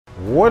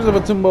What is up,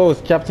 Atumbo? It's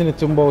Captain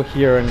Atumbo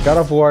here, and God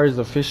of War is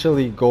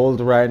officially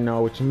gold right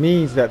now, which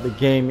means that the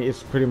game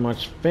is pretty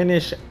much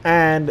finished,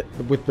 and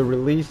with the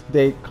release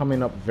date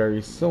coming up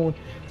very soon,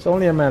 it's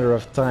only a matter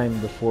of time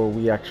before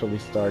we actually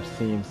start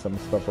seeing some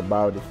stuff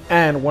about it.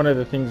 And one of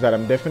the things that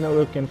I'm definitely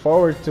looking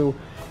forward to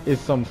is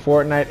some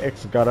Fortnite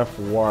x God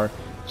of War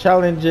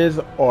challenges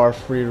or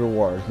free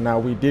rewards. Now,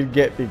 we did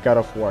get the God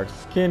of War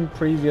skin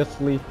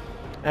previously,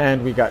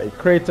 and we got a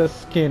Kratos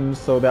skin,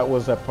 so that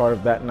was a part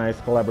of that nice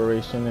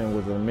collaboration and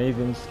was an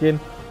amazing skin.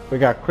 We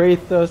got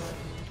Kratos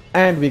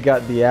and we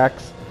got the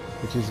axe,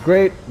 which is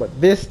great, but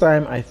this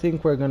time I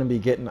think we're going to be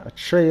getting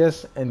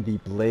Atreus and the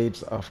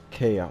Blades of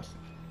Chaos.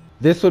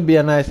 This would be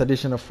a nice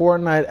addition of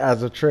Fortnite,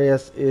 as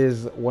Atreus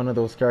is one of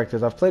those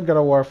characters. I've played God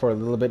of War for a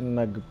little bit and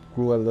I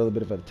grew a little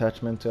bit of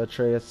attachment to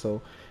Atreus,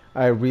 so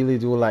I really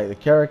do like the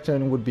character,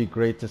 and it would be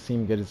great to see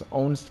him get his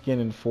own skin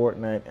in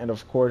Fortnite. And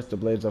of course, the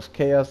Blades of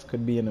Chaos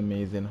could be an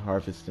amazing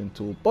harvesting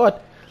tool.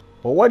 But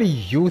what do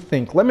you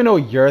think? Let me know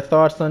your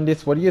thoughts on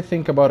this. What do you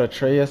think about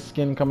Atreus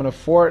skin coming to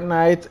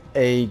Fortnite,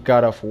 a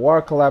God of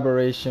War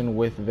collaboration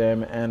with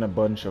them, and a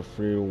bunch of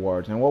free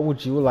rewards? And what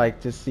would you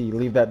like to see?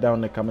 Leave that down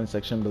in the comment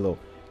section below.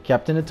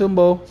 Captain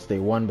Atumbo, stay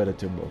one better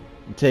Atumbo.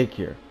 Take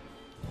care.